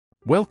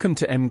Welcome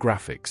to M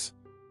Graphics.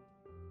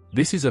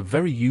 This is a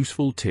very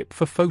useful tip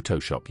for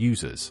Photoshop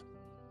users.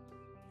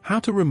 How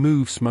to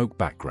remove smoke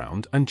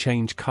background and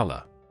change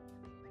color.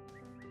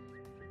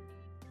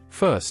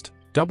 First,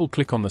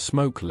 double-click on the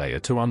smoke layer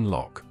to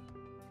unlock.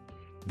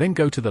 Then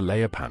go to the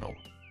Layer panel,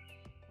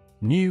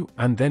 New,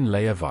 and then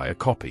Layer via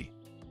Copy.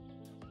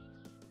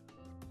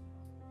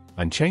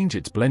 And change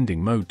its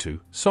blending mode to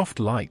Soft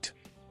Light.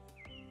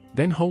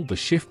 Then hold the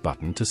Shift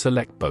button to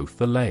select both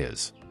the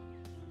layers.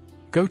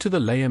 Go to the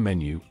Layer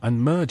menu and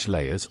merge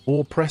layers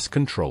or press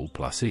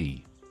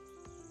Ctrl+E.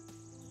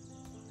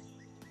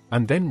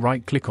 And then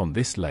right-click on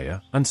this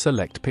layer and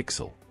select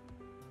Pixel.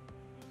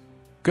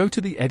 Go to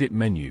the Edit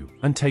menu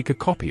and take a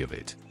copy of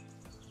it.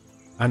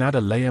 And add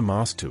a layer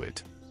mask to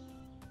it.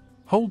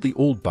 Hold the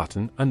Alt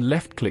button and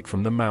left-click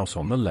from the mouse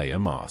on the layer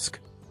mask.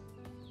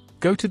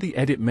 Go to the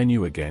Edit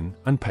menu again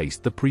and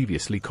paste the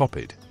previously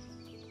copied.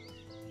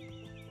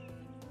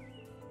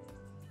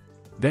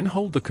 Then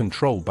hold the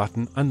Control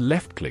button and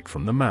left-click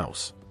from the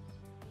mouse.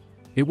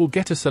 It will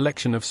get a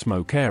selection of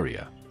smoke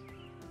area.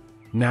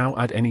 Now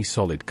add any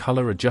solid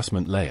color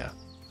adjustment layer.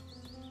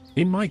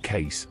 In my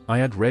case, I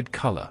add red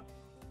color.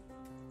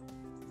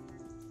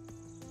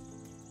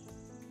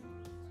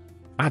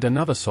 Add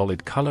another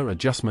solid color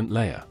adjustment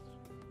layer.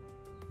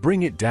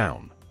 Bring it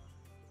down.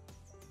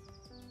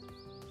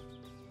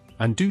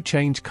 And do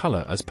change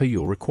color as per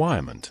your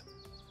requirement.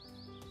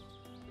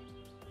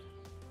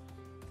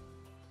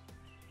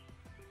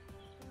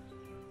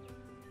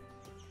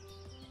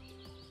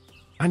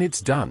 And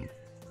it's done.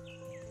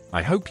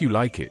 I hope you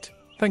like it.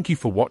 Thank you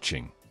for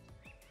watching.